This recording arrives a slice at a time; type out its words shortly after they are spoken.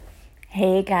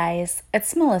Hey guys,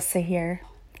 it's Melissa here.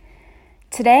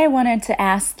 Today I wanted to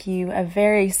ask you a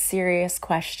very serious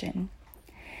question.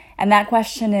 And that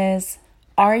question is,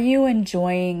 are you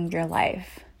enjoying your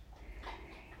life?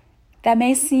 That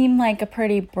may seem like a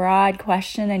pretty broad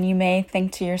question, and you may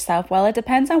think to yourself, well, it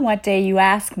depends on what day you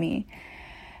ask me.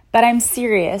 But I'm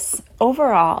serious.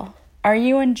 Overall, are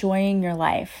you enjoying your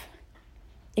life?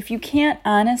 If you can't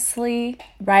honestly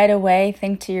right away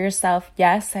think to yourself,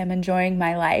 yes, I'm enjoying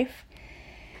my life,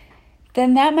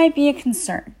 then that might be a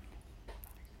concern.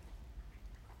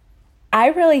 I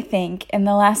really think in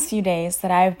the last few days that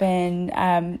I've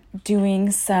been doing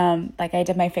like I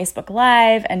did my Facebook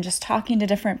Live and just talking to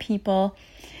different people,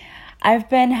 I've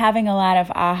been having a lot of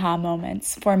aha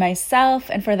moments for myself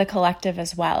and for the collective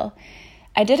as well.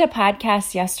 I did a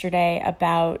podcast yesterday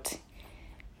about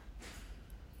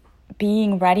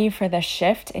being ready for the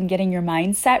shift and getting your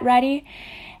mindset ready.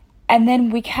 And then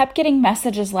we kept getting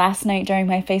messages last night during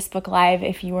my Facebook Live.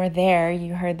 If you were there,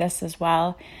 you heard this as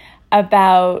well,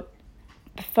 about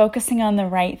focusing on the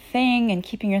right thing and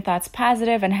keeping your thoughts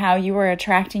positive and how you were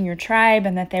attracting your tribe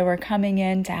and that they were coming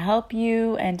in to help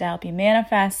you and to help you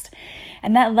manifest.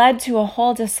 And that led to a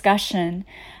whole discussion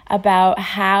about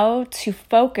how to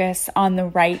focus on the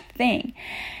right thing.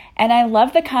 And I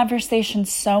love the conversation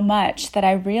so much that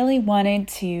I really wanted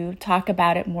to talk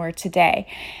about it more today.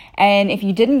 And if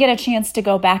you didn't get a chance to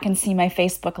go back and see my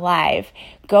Facebook Live,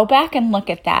 go back and look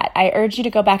at that. I urge you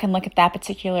to go back and look at that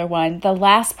particular one. The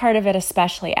last part of it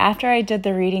especially, after I did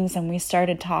the readings and we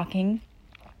started talking,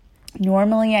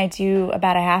 normally I do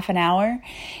about a half an hour,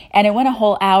 and it went a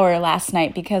whole hour last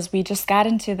night because we just got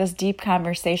into this deep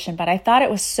conversation, but I thought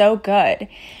it was so good.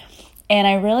 And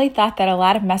I really thought that a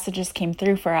lot of messages came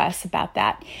through for us about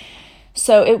that.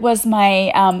 So it was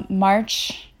my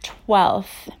March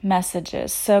 12th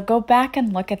messages. So go back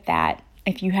and look at that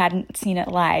if you hadn't seen it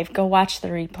live. Go watch the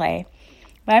replay.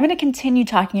 But I'm going to continue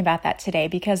talking about that today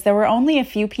because there were only a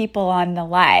few people on the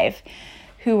live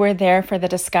who were there for the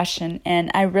discussion. And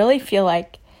I really feel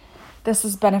like this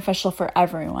is beneficial for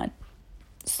everyone.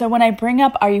 So when I bring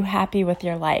up, are you happy with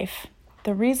your life?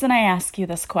 The reason I ask you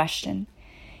this question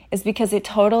is because it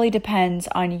totally depends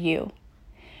on you.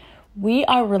 We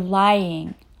are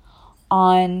relying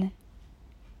on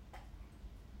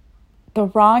the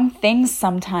wrong things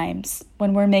sometimes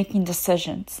when we're making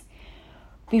decisions.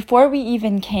 Before we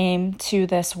even came to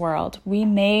this world, we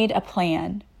made a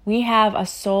plan. We have a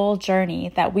soul journey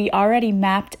that we already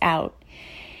mapped out.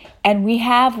 And we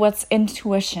have what's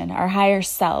intuition, our higher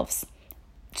selves,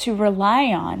 to rely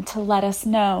on to let us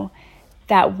know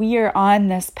that we are on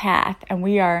this path and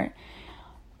we are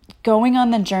going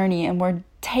on the journey and we're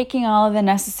taking all of the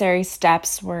necessary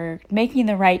steps. We're making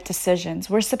the right decisions.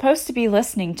 We're supposed to be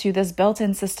listening to this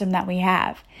built-in system that we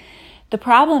have. The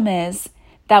problem is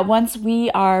that once we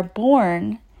are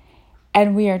born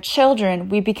and we are children,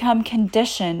 we become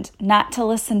conditioned not to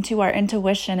listen to our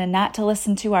intuition and not to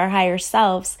listen to our higher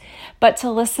selves, but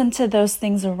to listen to those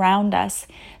things around us.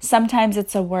 Sometimes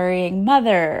it's a worrying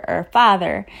mother or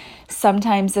father.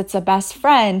 Sometimes it's a best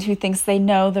friend who thinks they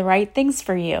know the right things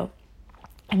for you.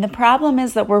 And the problem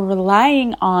is that we're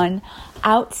relying on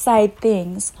outside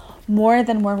things more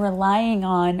than we're relying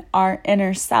on our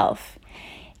inner self.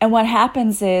 And what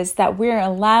happens is that we're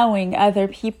allowing other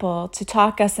people to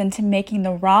talk us into making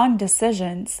the wrong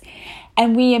decisions.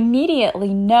 And we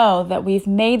immediately know that we've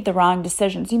made the wrong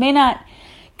decisions. You may not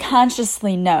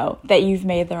consciously know that you've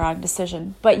made the wrong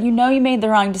decision, but you know you made the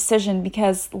wrong decision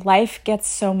because life gets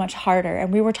so much harder.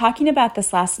 And we were talking about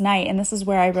this last night, and this is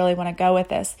where I really want to go with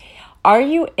this. Are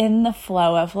you in the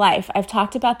flow of life? I've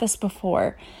talked about this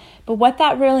before, but what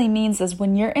that really means is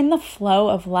when you're in the flow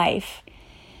of life,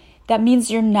 that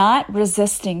means you're not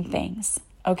resisting things,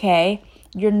 okay?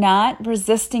 You're not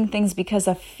resisting things because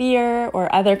of fear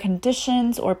or other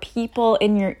conditions or people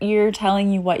in your ear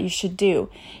telling you what you should do.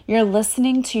 You're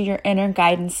listening to your inner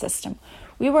guidance system.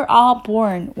 We were all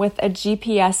born with a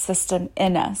GPS system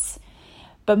in us,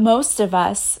 but most of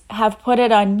us have put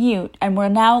it on mute and we're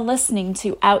now listening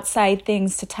to outside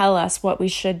things to tell us what we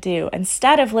should do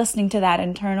instead of listening to that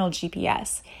internal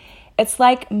GPS. It's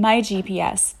like my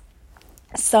GPS.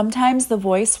 Sometimes the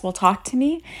voice will talk to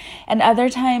me and other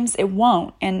times it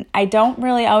won't. And I don't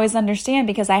really always understand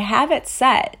because I have it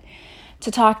set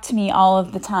to talk to me all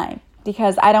of the time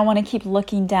because I don't want to keep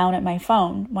looking down at my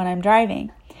phone when I'm driving.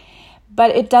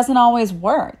 But it doesn't always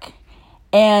work.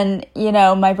 And,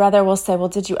 my brother will say, well,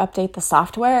 did you update the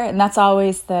software? And that's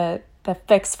always the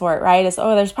fix for it, right? Is,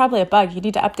 there's probably a bug. You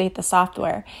need to update the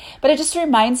software. But it just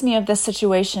reminds me of this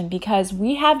situation because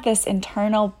we have this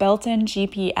internal built-in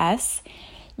GPS,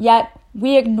 yet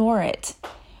we ignore it.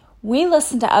 We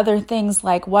listen to other things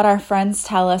like what our friends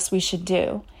tell us we should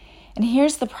do. And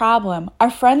here's the problem.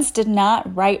 Our friends did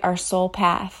not write our soul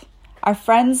path. Our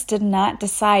friends did not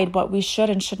decide what we should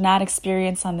and should not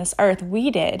experience on this earth.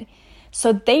 We did.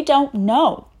 So they don't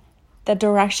know the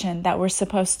direction that we're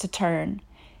supposed to turn.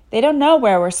 They don't know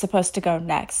where we're supposed to go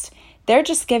next. They're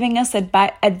just giving us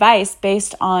advice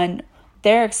based on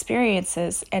their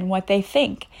experiences and what they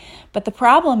think. But the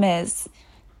problem is,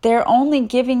 they're only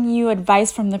giving you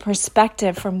advice from the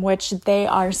perspective from which they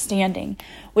are standing,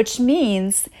 which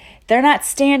means they're not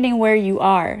standing where you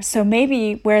are. So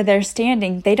maybe where they're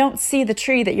standing, they don't see the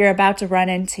tree that you're about to run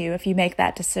into if you make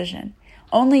that decision.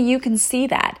 Only you can see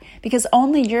that, because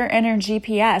only your inner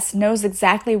GPS knows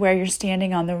exactly where you're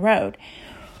standing on the road.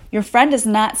 Your friend is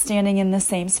not standing in the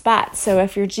same spot. So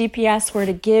if your GPS were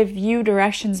to give you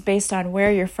directions based on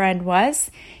where your friend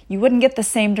was, you wouldn't get the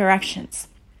same directions.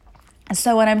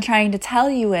 So what I'm trying to tell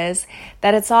you is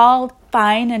that it's all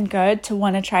fine and good to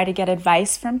want to try to get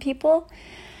advice from people.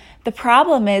 The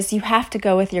problem is you have to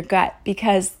go with your gut,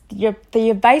 because the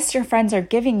advice your friends are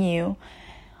giving you,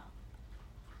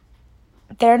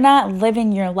 they're not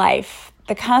living your life.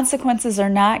 The consequences are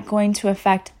not going to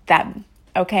affect them,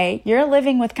 okay? You're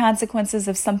living with consequences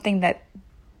of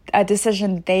a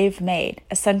decision they've made,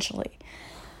 essentially.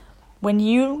 When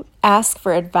you ask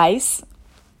for advice,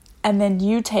 and then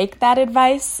you take that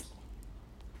advice,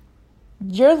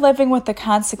 you're living with the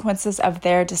consequences of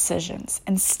their decisions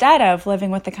instead of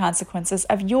living with the consequences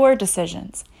of your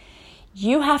decisions.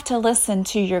 You have to listen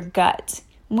to your gut.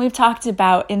 We've talked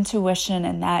about intuition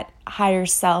and that higher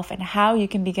self and how you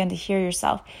can begin to hear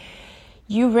yourself.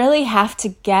 You really have to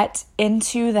get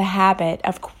into the habit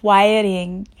of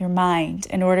quieting your mind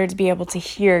in order to be able to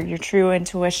hear your true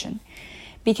intuition,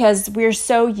 because we're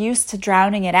so used to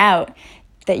drowning it out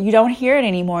that you don't hear it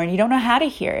anymore and you don't know how to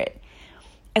hear it.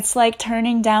 It's like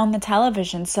turning down the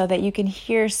television so that you can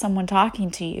hear someone talking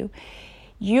to you.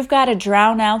 You've got to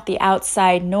drown out the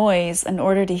outside noise in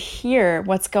order to hear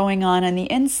what's going on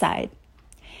the inside.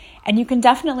 And you can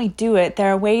definitely do it.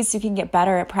 There are ways you can get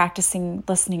better at practicing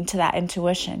listening to that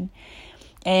intuition.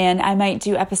 And I might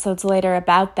do episodes later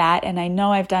about that. And I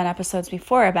know I've done episodes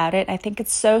before about it. I think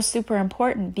it's so super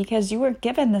important because you were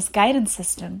given this guidance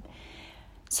system.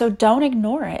 So don't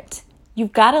ignore it.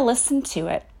 You've got to listen to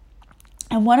it.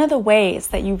 And one of the ways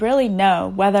that you really know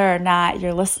whether or not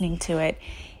you're listening to it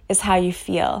is how you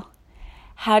feel.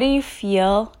 How do you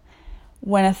feel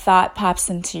when a thought pops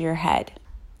into your head?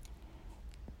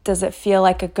 Does it feel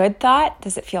like a good thought?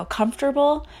 Does it feel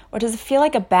comfortable? Or does it feel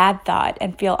like a bad thought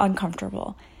and feel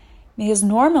uncomfortable? Because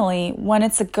normally when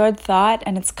it's a good thought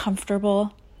and it's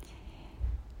comfortable,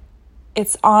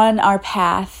 it's on our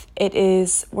path.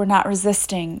 We're not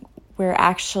resisting. We're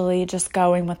actually just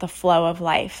going with the flow of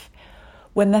life.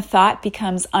 When the thought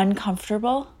becomes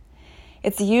uncomfortable,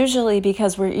 it's usually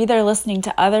because we're either listening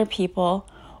to other people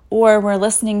or we're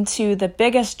listening to the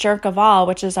biggest jerk of all,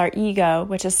 which is our ego,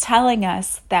 which is telling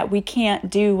us that we can't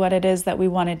do what it is that we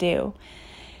want to do.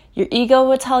 Your ego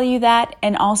will tell you that,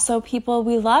 and also people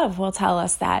we love will tell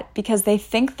us that because they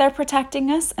think they're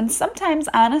protecting us, and sometimes,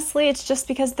 honestly, it's just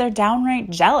because they're downright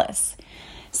jealous.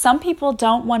 Some people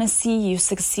don't want to see you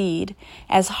succeed.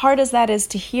 As hard as that is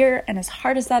to hear and as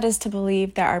hard as that is to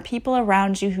believe, there are people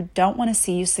around you who don't want to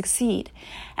see you succeed.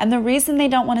 And the reason they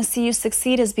don't want to see you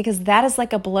succeed is because that is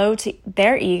like a blow to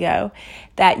their ego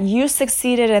that you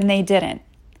succeeded and they didn't.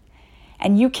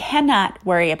 And you cannot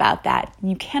worry about that.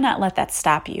 You cannot let that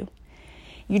stop you.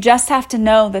 You just have to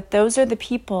know that those are the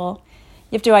people.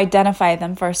 You have to identify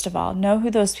them, first of all. Know who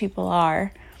those people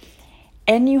are.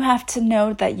 And you have to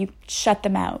know that you shut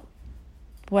them out.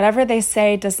 Whatever they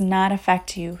say does not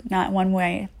affect you. Not one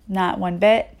way, not one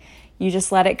bit. You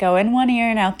just let it go in one ear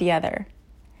and out the other.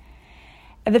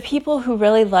 The people who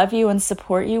really love you and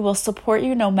support you will support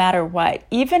you no matter what.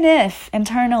 Even if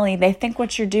internally they think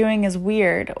what you're doing is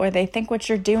weird or they think what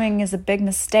you're doing is a big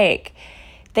mistake,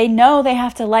 they know they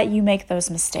have to let you make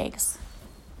those mistakes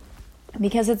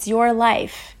because it's your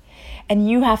life and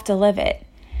you have to live it.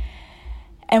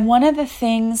 And one of the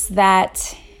things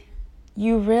that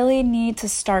you really need to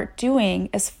start doing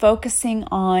is focusing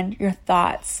on your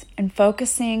thoughts and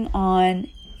focusing on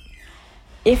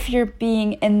if you're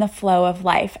being in the flow of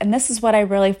life. And this is what I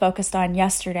really focused on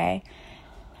yesterday.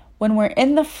 When we're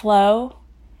in the flow,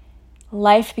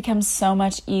 life becomes so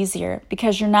much easier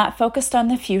because you're not focused on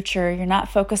the future. You're not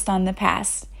focused on the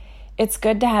past. It's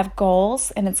good to have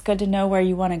goals and it's good to know where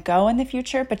you want to go in the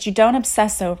future, but you don't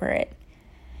obsess over it.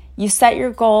 You set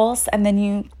your goals and then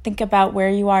you think about where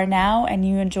you are now and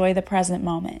you enjoy the present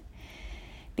moment.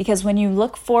 Because when you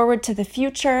look forward to the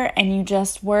future and you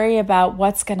just worry about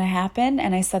what's going to happen,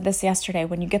 and I said this yesterday,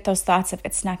 when you get those thoughts of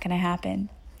it's not going to happen,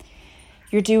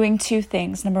 you're doing two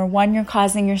things. Number one, you're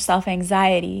causing yourself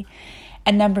anxiety.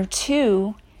 And number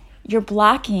two, you're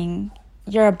blocking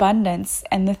your abundance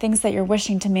and the things that you're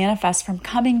wishing to manifest from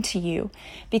coming to you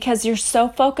because you're so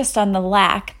focused on the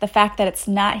lack, the fact that it's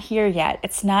not here yet,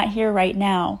 it's not here right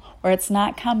now, or it's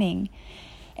not coming.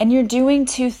 And you're doing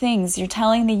two things. You're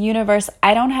telling the universe,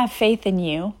 I don't have faith in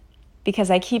you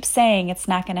because I keep saying it's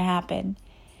not going to happen.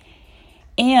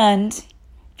 And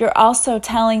you're also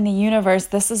telling the universe,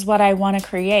 this is what I want to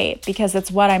create because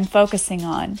it's what I'm focusing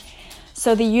on.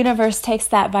 So the universe takes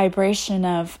that vibration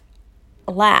of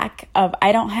lack, of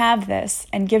I don't have this,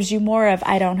 and gives you more of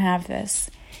I don't have this.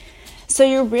 So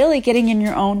you're really getting in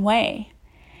your own way.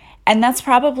 And that's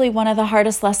probably one of the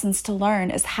hardest lessons to learn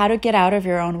is how to get out of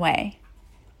your own way.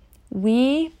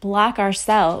 We block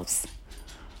ourselves.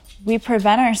 We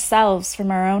prevent ourselves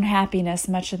from our own happiness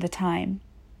much of the time.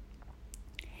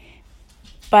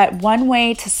 But one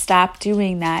way to stop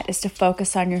doing that is to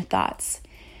focus on your thoughts.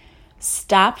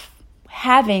 Stop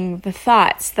having the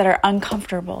thoughts that are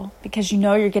uncomfortable because you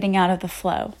know you're getting out of the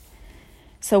flow.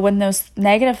 So when those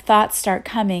negative thoughts start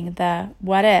coming, the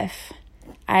what if,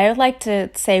 I would like to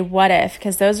say what if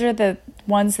because those are the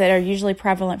ones that are usually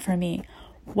prevalent for me.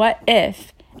 What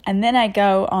if? And then I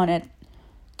go on a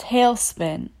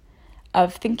tailspin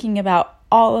of thinking about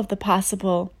all of the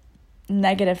possible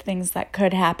negative things that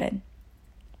could happen.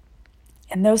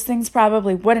 And those things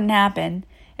probably wouldn't happen,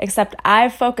 except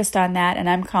I've focused on that and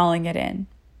I'm calling it in.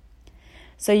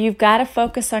 So you've got to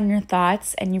focus on your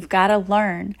thoughts and you've got to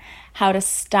learn how to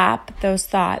stop those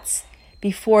thoughts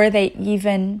before they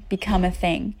even become a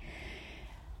thing.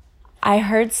 I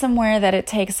heard somewhere that it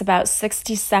takes about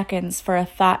 60 seconds for a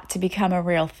thought to become a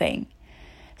real thing.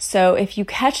 So if you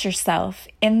catch yourself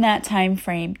in that time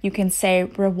frame, you can say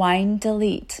rewind,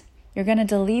 delete. You're going to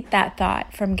delete that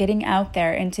thought from getting out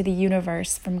there into the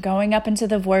universe, from going up into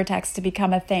the vortex to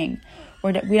become a thing.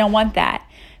 We don't want that.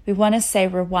 We want to say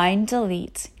rewind,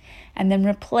 delete, and then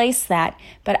replace that.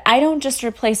 But I don't just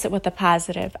replace it with a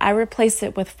positive. I replace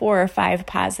it with 4 or 5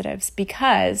 positives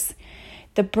because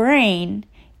the brain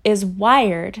is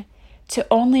wired to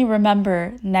only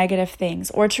remember negative things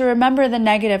or to remember the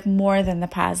negative more than the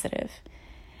positive.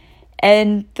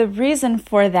 And the reason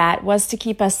for that was to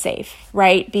keep us safe,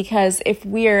 right? Because if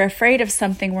we are afraid of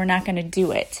something, we're not going to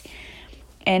do it.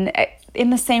 And in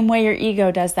the same way, your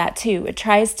ego does that too. It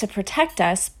tries to protect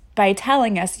us by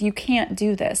telling us you can't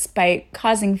do this, by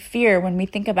causing fear when we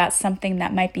think about something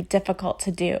that might be difficult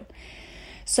to do.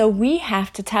 So we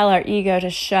have to tell our ego to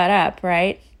shut up,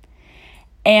 right?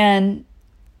 And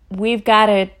we've got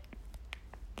to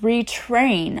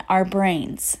retrain our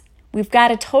brains. We've got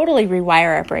to totally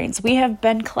rewire our brains. We have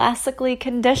been classically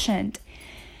conditioned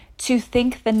to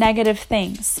think the negative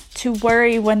things, to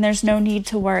worry when there's no need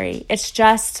to worry. It's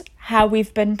just how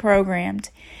we've been programmed.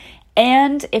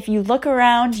 And if you look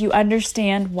around, you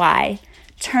understand why.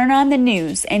 Turn on the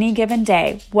news any given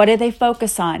day. What do they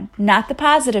focus on? Not the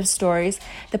positive stories.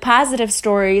 The positive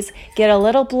stories get a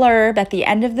little blurb at the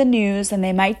end of the news, and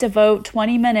they might devote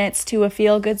 20 minutes to a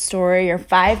feel-good story or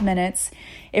 5 minutes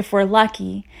if we're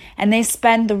lucky. And they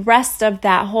spend the rest of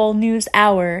that whole news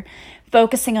hour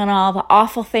focusing on all the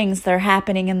awful things that are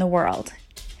happening in the world.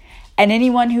 And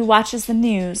anyone who watches the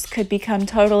news could become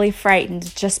totally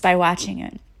frightened just by watching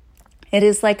it. It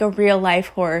is like a real-life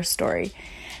horror story.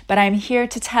 But I'm here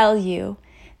to tell you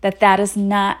that that is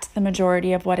not the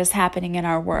majority of what is happening in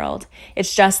our world.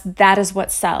 It's just that is what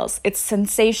sells. It's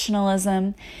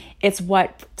sensationalism. It's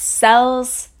what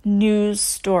sells news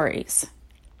stories.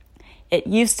 It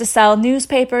used to sell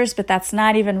newspapers, but that's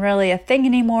not even really a thing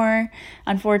anymore.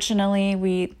 Unfortunately,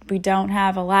 we don't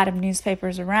have a lot of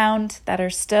newspapers around that are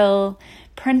still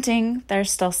printing.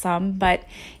 There's still some, but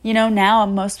now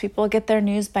most people get their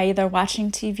news by either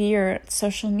watching TV or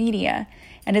social media.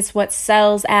 And it's what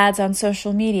sells ads on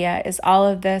social media is all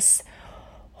of this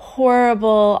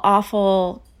horrible,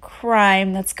 awful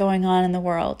crime that's going on in the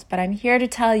world. But I'm here to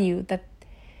tell you that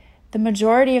the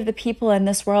majority of the people in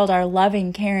this world are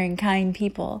loving, caring, kind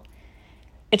people.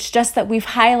 It's just that we've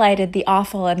highlighted the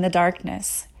awful and the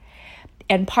darkness.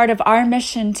 And part of our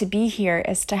mission to be here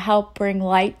is to help bring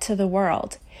light to the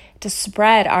world, to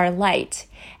spread our light.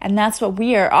 And that's what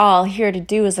we are all here to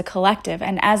do as a collective.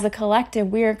 And as a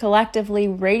collective, we are collectively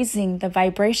raising the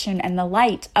vibration and the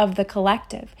light of the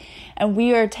collective. And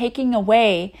we are taking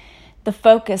away the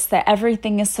focus that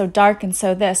everything is so dark and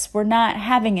so this. We're not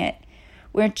having it.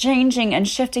 We're changing and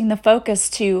shifting the focus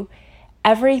to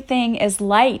everything is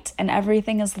light and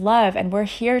everything is love. And we're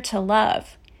here to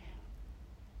love.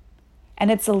 And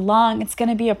it's going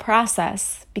to be a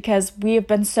process because we have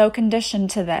been so conditioned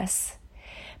to this.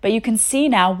 But you can see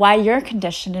now why you're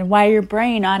conditioned and why your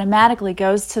brain automatically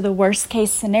goes to the worst case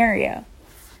scenario.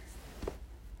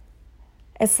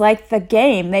 It's like the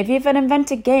game. They've even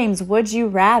invented games. Would you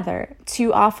rather?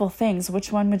 Two awful things.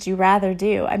 Which one would you rather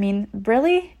do? I mean,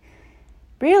 really?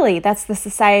 Really, that's the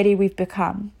society we've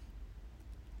become.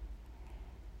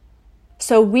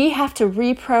 So we have to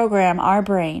reprogram our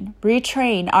brain,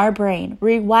 retrain our brain,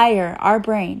 rewire our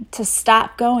brain to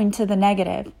stop going to the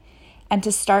negative and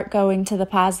to start going to the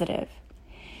positive.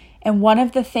 And one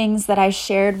of the things that I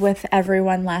shared with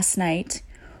everyone last night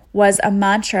was a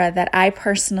mantra that I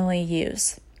personally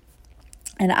use.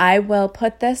 And I will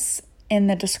put this in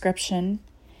the description.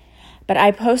 But I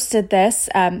posted this,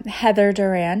 Heather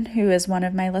Duran, who is one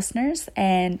of my listeners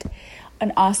and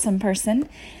an awesome person,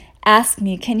 asked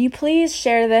me, can you please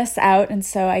share this out? And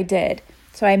so I did.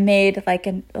 So I made like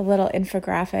a little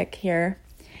infographic here.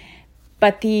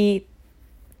 But the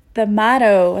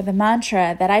motto, the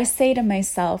mantra that I say to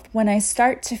myself when I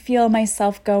start to feel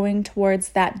myself going towards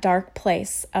that dark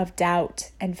place of doubt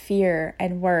and fear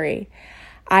and worry,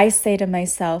 I say to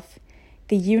myself,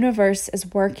 the universe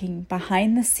is working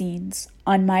behind the scenes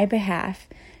on my behalf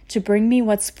to bring me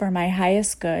what's for my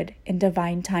highest good in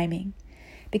divine timing.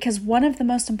 Because one of the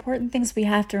most important things we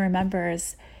have to remember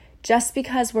is just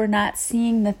because we're not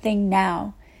seeing the thing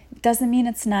now, doesn't mean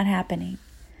it's not happening.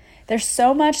 There's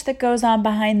so much that goes on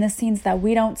behind the scenes that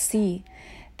we don't see,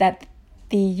 that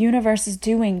the universe is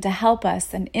doing to help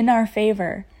us and in our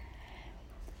favor.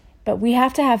 But we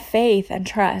have to have faith and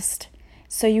trust.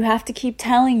 So you have to keep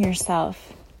telling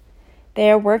yourself,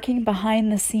 they are working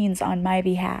behind the scenes on my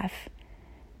behalf.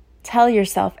 Tell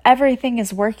yourself everything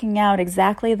is working out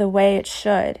exactly the way it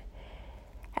should.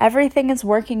 Everything is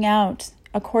working out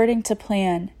according to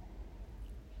plan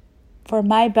for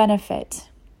my benefit.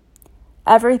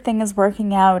 Everything is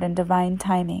working out in divine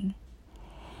timing.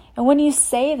 And when you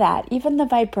say that, even the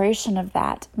vibration of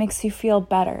that makes you feel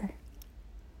better.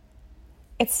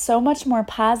 It's so much more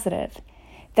positive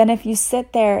than if you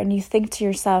sit there and you think to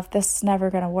yourself, this is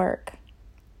never going to work.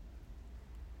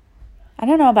 I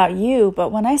don't know about you,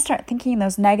 but when I start thinking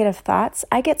those negative thoughts,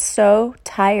 I get so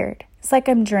tired. It's like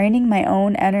I'm draining my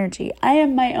own energy. I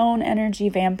am my own energy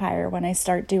vampire when I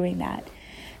start doing that.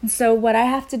 And so what I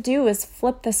have to do is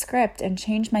flip the script and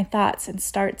change my thoughts and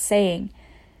start saying,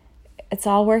 it's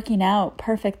all working out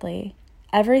perfectly.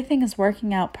 Everything is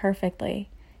working out perfectly.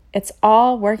 It's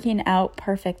all working out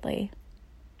perfectly.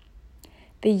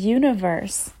 The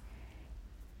universe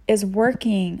is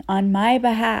working on my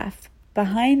behalf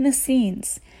behind the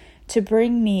scenes to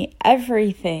bring me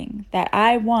everything that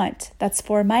I want that's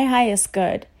for my highest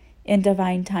good in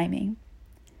divine timing.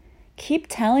 Keep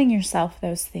telling yourself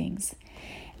those things.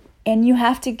 And you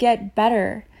have to get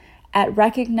better at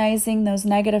recognizing those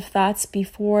negative thoughts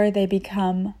before they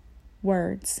become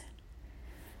words.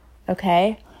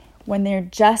 Okay? When they're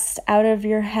just out of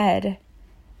your head,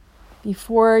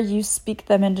 before you speak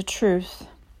them into truth,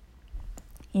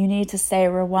 you need to say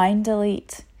rewind,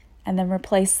 delete, and then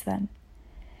replace them.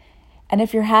 And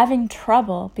if you're having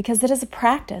trouble, because it is a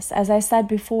practice, as I said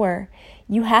before,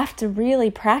 you have to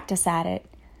really practice at it.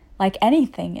 Like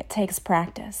anything, it takes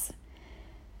practice.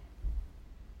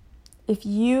 If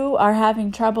you are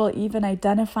having trouble even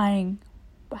identifying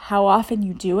how often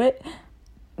you do it,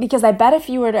 because I bet if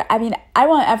you were to, I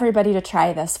want everybody to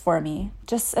try this for me,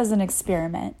 just as an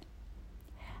experiment.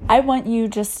 I want you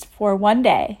just for one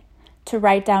day to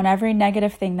write down every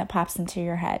negative thing that pops into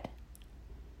your head.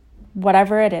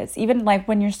 Whatever it is. Even like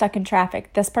when you're stuck in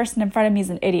traffic, this person in front of me is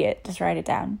an idiot. Just write it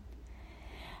down.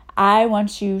 I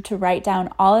want you to write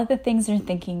down all of the things you're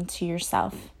thinking to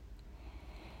yourself.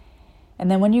 And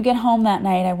then when you get home that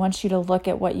night, I want you to look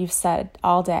at what you've said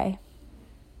all day.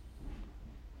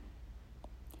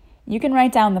 You can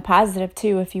write down the positive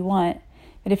too if you want.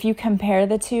 But if you compare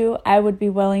the two, I would be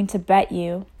willing to bet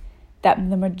you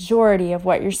that the majority of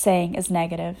what you're saying is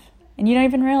negative. And you don't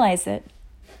even realize it.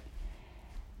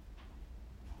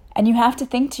 And you have to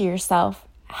think to yourself,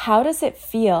 how does it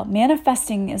feel?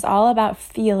 Manifesting is all about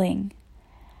feeling.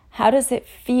 How does it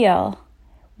feel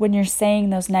when you're saying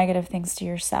those negative things to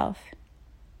yourself?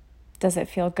 Does it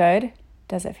feel good?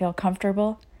 Does it feel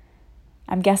comfortable?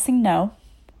 I'm guessing no.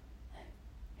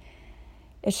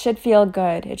 It should feel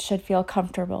good. It should feel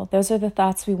comfortable. Those are the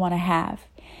thoughts we want to have.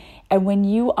 And when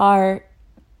you are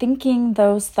thinking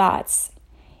those thoughts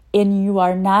and you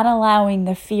are not allowing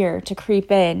the fear to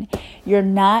creep in, you're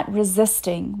not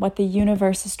resisting what the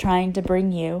universe is trying to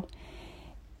bring you,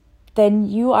 then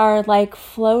you are like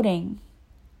floating.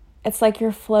 It's like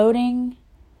you're floating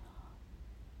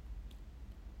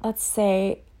let's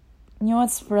say,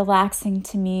 what's relaxing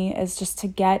to me is just to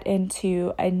get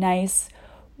into a nice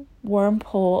warm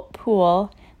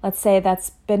pool, let's say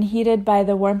that's been heated by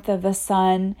the warmth of the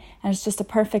sun and it's just a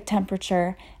perfect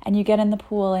temperature, and you get in the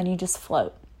pool and you just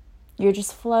float. You're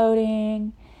just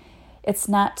floating. It's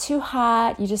not too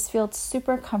hot. You just feel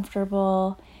super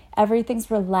comfortable.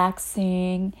 Everything's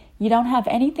relaxing. You don't have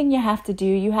anything you have to do.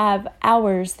 You have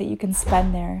hours that you can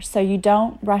spend there. So you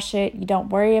don't rush it. You don't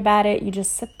worry about it. You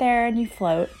just sit there and you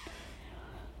float.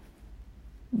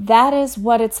 That is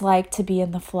what it's like to be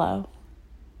in the flow.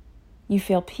 You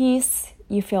feel peace.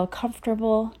 You feel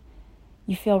comfortable.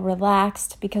 You feel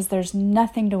relaxed because there's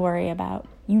nothing to worry about.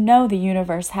 You know the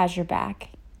universe has your back.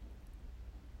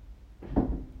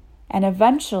 And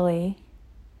eventually,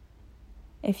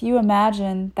 if you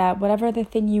imagine that whatever the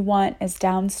thing you want is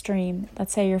downstream,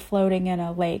 let's say you're floating in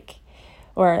a lake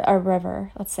or a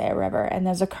river, let's say a river, and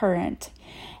there's a current,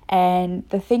 and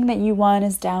the thing that you want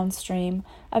is downstream,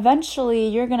 eventually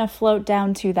you're going to float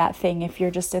down to that thing if you're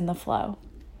just in the flow.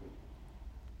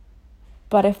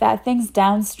 But if that thing's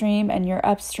downstream and you're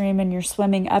upstream and you're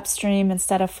swimming upstream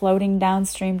instead of floating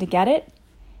downstream to get it,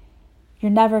 you're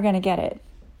never going to get it.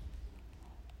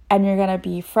 And you're going to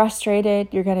be frustrated,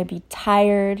 you're going to be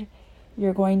tired,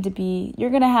 you're going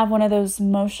to have one of those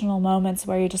emotional moments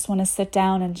where you just want to sit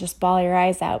down and just bawl your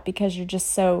eyes out because you're just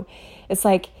so, it's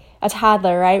like a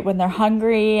toddler, right? When they're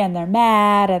hungry and they're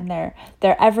mad and they're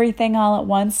everything all at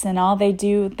once, and all they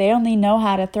do, they only know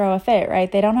how to throw a fit, right?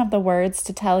 They don't have the words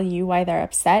to tell you why they're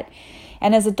upset.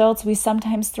 And as adults, we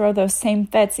sometimes throw those same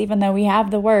fits, even though we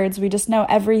have the words. We just know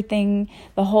everything,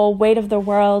 the whole weight of the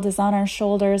world is on our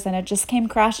shoulders, and it just came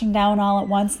crashing down all at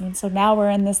once. And so now we're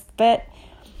in this fit.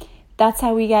 That's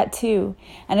how we get too.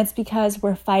 And it's because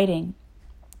we're fighting.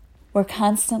 We're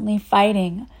constantly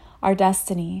fighting our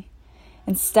destiny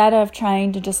instead of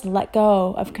trying to just let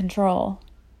go of control.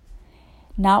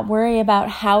 Not worry about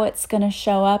how it's going to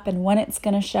show up and when it's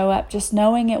going to show up, just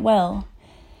knowing it will.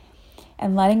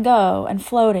 And letting go and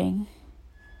floating,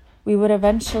 we would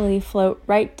eventually float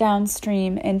right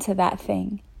downstream into that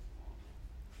thing.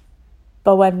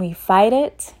 But when we fight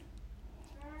it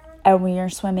and we are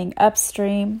swimming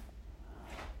upstream,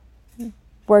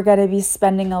 we're going to be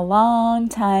spending a long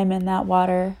time in that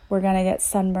water. We're going to get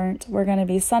sunburnt. We're going to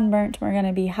be sunburnt. We're going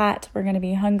to be hot. We're going to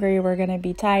be hungry. We're going to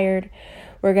be tired.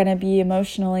 We're going to be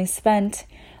emotionally spent.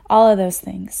 All of those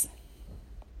things.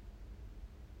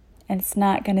 And it's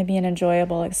not going to be an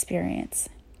enjoyable experience.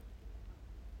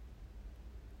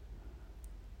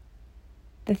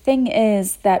 The thing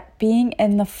is that being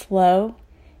in the flow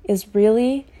is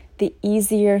really the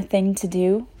easier thing to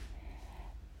do,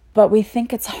 but we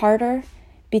think it's harder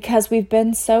because we've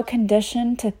been so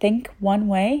conditioned to think one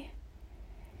way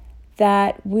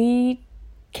that we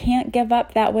can't give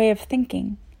up that way of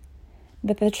thinking.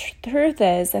 But the truth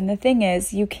is, and the thing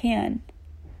is, you can.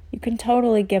 You can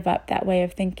totally give up that way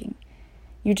of thinking.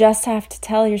 You just have to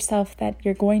tell yourself that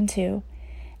you're going to,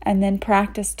 and then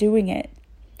practice doing it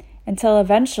until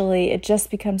eventually it just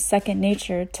becomes second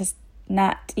nature to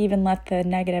not even let the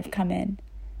negative come in.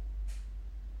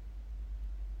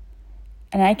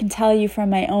 And I can tell you from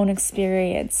my own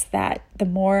experience that the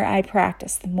more I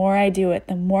practice, the more I do it,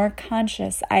 the more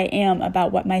conscious I am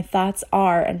about what my thoughts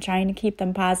are and trying to keep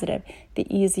them positive, the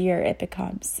easier it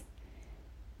becomes.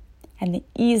 And the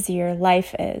easier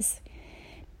life is.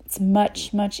 It's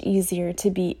much, much easier to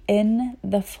be in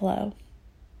the flow.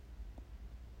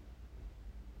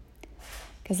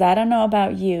 Because I don't know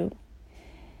about you,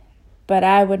 but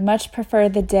I would much prefer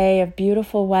the day of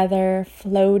beautiful weather,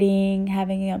 floating,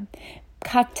 having a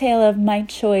cocktail of my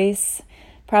choice,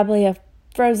 probably a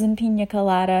frozen pina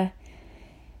colada,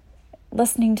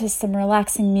 listening to some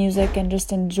relaxing music and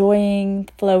just enjoying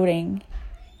floating,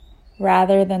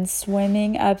 rather than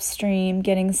swimming upstream,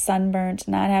 getting sunburnt,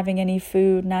 not having any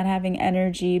food, not having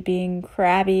energy, being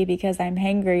crabby because I'm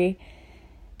hangry.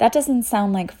 That doesn't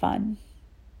sound like fun.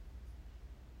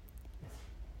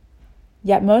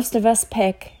 Yet most of us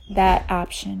pick that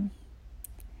option.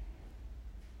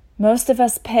 Most of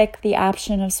us pick the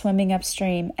option of swimming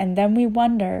upstream, and then we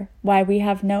wonder why we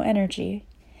have no energy.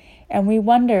 And we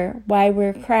wonder why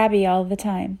we're crabby all the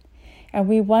time. And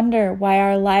we wonder why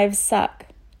our lives suck.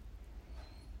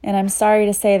 And I'm sorry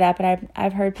to say that, but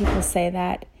I've heard people say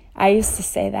that. I used to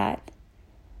say that.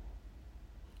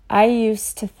 I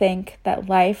used to think that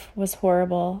life was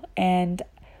horrible and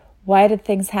why did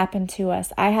things happen to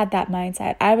us? I had that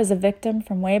mindset. I was a victim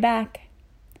from way back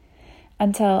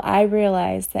until I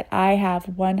realized that I have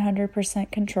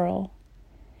 100% control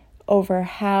over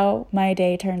how my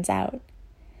day turns out.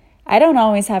 I don't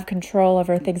always have control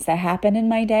over things that happen in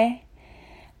my day,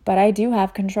 But I do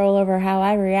have control over how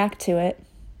I react to it.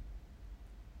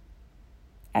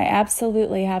 I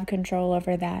absolutely have control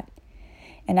over that.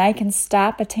 And I can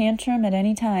stop a tantrum at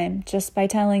any time just by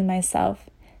telling myself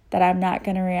that I'm not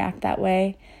going to react that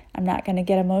way. I'm not going to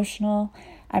get emotional.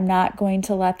 I'm not going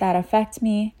to let that affect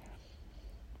me.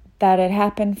 That it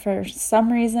happened for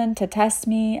some reason to test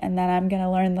me, and then I'm going to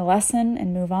learn the lesson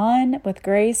and move on with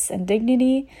grace and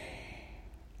dignity.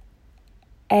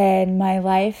 And my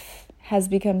life has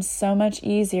become so much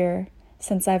easier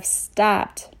since I've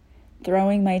stopped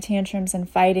throwing my tantrums and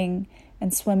fighting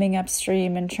and swimming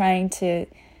upstream and trying to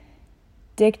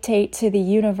dictate to the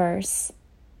universe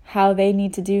how they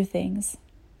need to do things.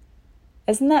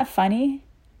 Isn't that funny?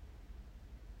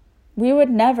 We would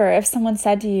never, if someone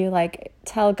said to you, like,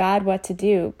 tell God what to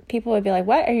do, people would be like,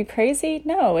 what, are you crazy?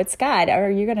 No, it's God.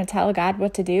 Are you going to tell God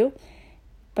what to do?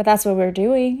 But that's what we're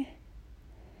doing.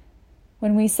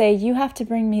 When we say, you have to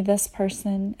bring me this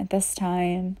person at this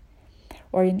time,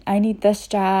 or I need this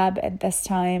job at this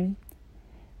time,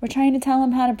 we're trying to tell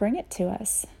him how to bring it to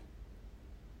us.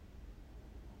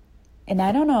 And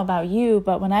I don't know about you,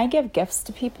 but when I give gifts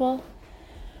to people,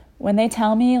 when they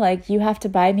tell me, like, you have to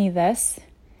buy me this,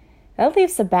 that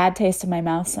leaves a bad taste in my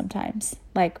mouth sometimes.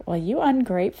 Like, well, you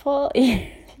ungrateful?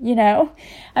 You know?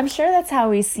 I'm sure that's how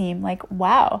we seem. Like,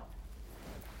 wow,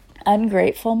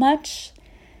 ungrateful much?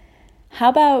 How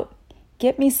about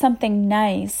get me something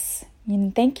nice?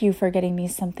 Thank you for getting me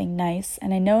something nice.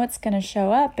 And I know it's going to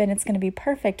show up and it's going to be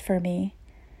perfect for me.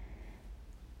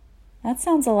 That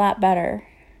sounds a lot better.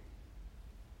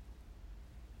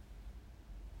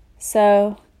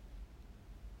 So,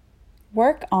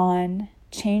 work on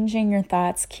changing your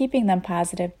thoughts, keeping them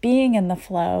positive, being in the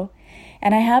flow.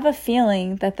 And I have a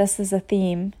feeling that this is a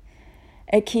theme.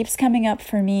 It keeps coming up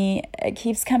for me. It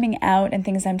keeps coming out in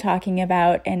things I'm talking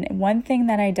about. And one thing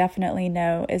that I definitely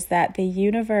know is that the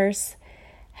universe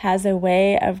has a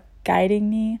way of guiding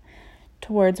me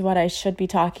towards what I should be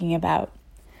talking about.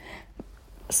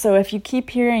 So if you keep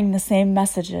hearing the same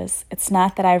messages, it's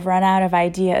not that I've run out of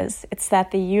ideas. It's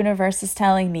that the universe is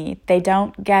telling me they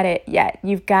don't get it yet.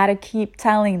 You've got to keep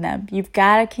telling them. You've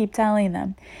got to keep telling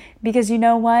them. Because you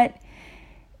know what?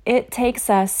 It takes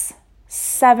us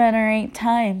 7 or 8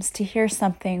 times to hear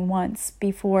something once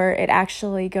before it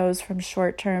actually goes from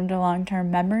short-term to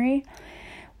long-term memory.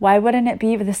 Why wouldn't it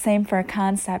be the same for a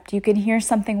concept? You can hear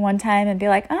something one time and be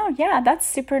like, oh yeah, that's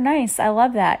super nice. I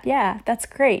love that. Yeah, that's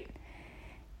great.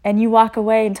 And you walk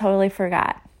away and totally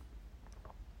forgot.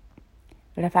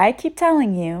 But if I keep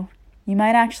telling you, you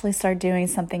might actually start doing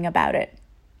something about it.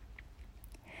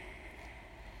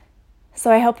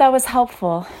 So I hope that was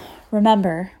helpful.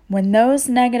 Remember, when those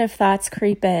negative thoughts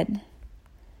creep in,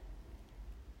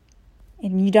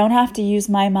 and you don't have to use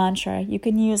my mantra, you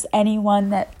can use any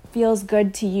one that feels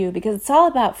good to you, because it's all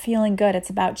about feeling good. It's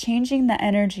about changing the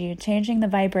energy, changing the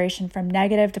vibration from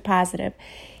negative to positive.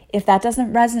 If that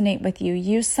doesn't resonate with you,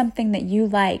 use something that you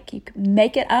like. You can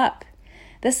make it up.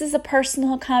 This is a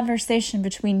personal conversation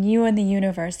between you and the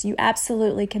universe. You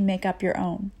absolutely can make up your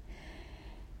own.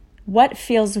 What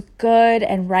feels good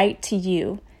and right to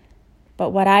you?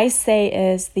 But what I say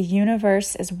is the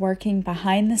universe is working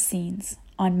behind the scenes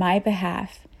on my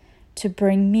behalf to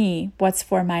bring me what's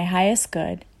for my highest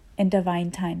good in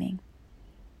divine timing.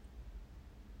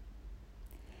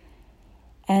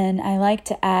 And I like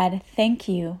to add, thank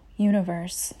you,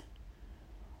 universe,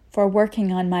 for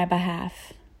working on my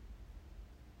behalf.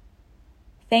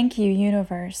 Thank you,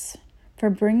 universe, for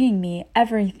bringing me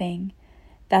everything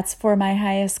that's for my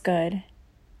highest good.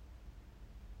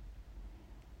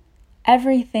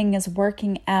 Everything is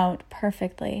working out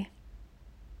perfectly.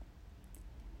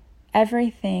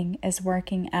 Everything is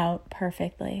working out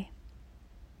perfectly.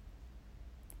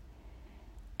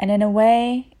 And in a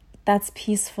way, that's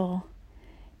peaceful,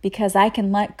 because I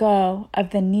can let go of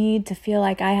the need to feel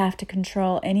like I have to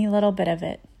control any little bit of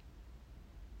it.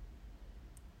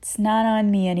 It's not on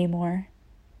me anymore.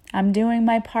 I'm doing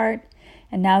my part,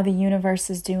 and now the universe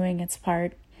is doing its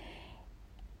part.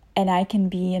 And I can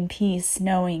be in peace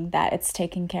knowing that it's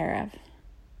taken care of.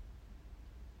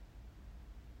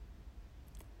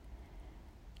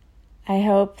 I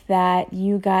hope that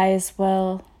you guys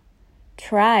will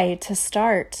try to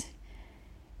start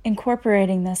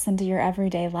incorporating this into your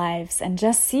everyday lives and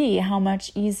just see how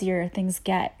much easier things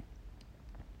get.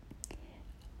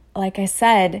 Like I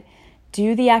said,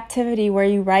 do the activity where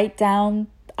you write down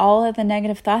all of the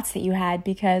negative thoughts that you had,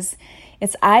 because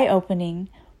it's eye-opening,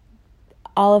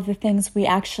 all of the things we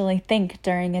actually think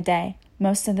during a day.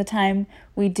 Most of the time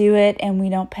we do it and we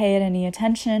don't pay it any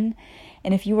attention.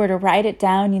 And if you were to write it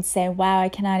down, you'd say, wow, I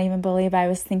cannot even believe I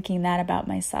was thinking that about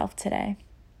myself today.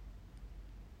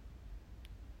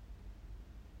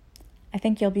 I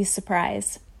think you'll be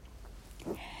surprised.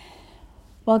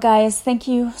 Well, guys, thank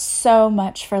you so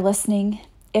much for listening.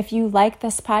 If you like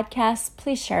this podcast,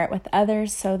 please share it with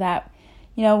others so that,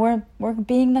 we're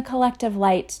being the collective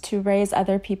light to raise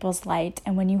other people's light.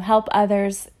 And when you help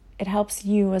others, it helps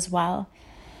you as well.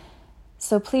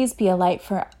 So please be a light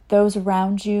for those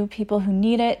around you, people who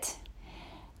need it.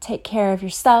 Take care of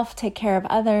yourself, take care of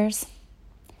others.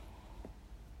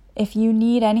 If you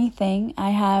need anything, I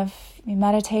have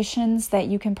meditations that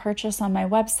you can purchase on my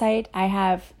website. I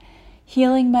have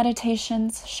healing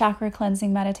meditations, chakra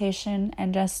cleansing meditation,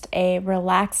 and just a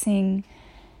relaxing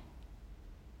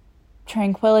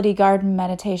tranquility garden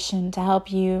meditation to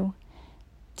help you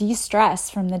de-stress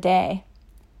from the day.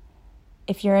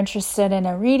 If you're interested in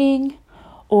a reading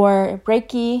or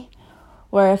Reiki,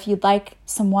 or if you'd like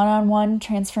some one-on-one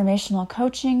transformational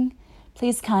coaching,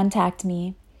 please contact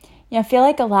me. I feel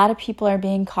like a lot of people are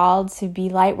being called to be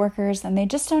light workers and they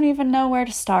just don't even know where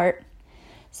to start.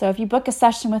 So if you book a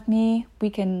session with me, we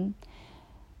can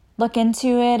look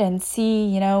into it and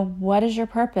see, what is your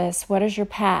purpose, what is your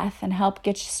path, and help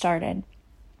get you started.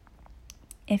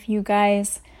 If you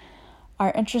guys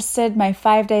are interested, my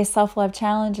 5-day self-love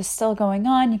challenge is still going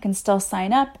on. You can still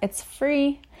sign up. It's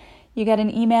free. You get an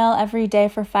email every day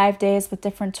for 5 days with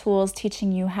different tools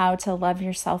teaching you how to love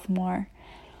yourself more.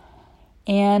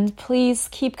 And please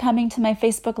keep coming to my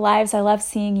Facebook Lives. I love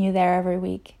seeing you there every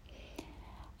week.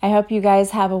 I hope you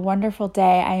guys have a wonderful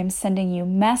day. I am sending you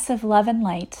massive love and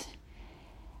light.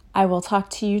 I will talk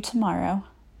to you tomorrow.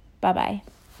 Bye-bye.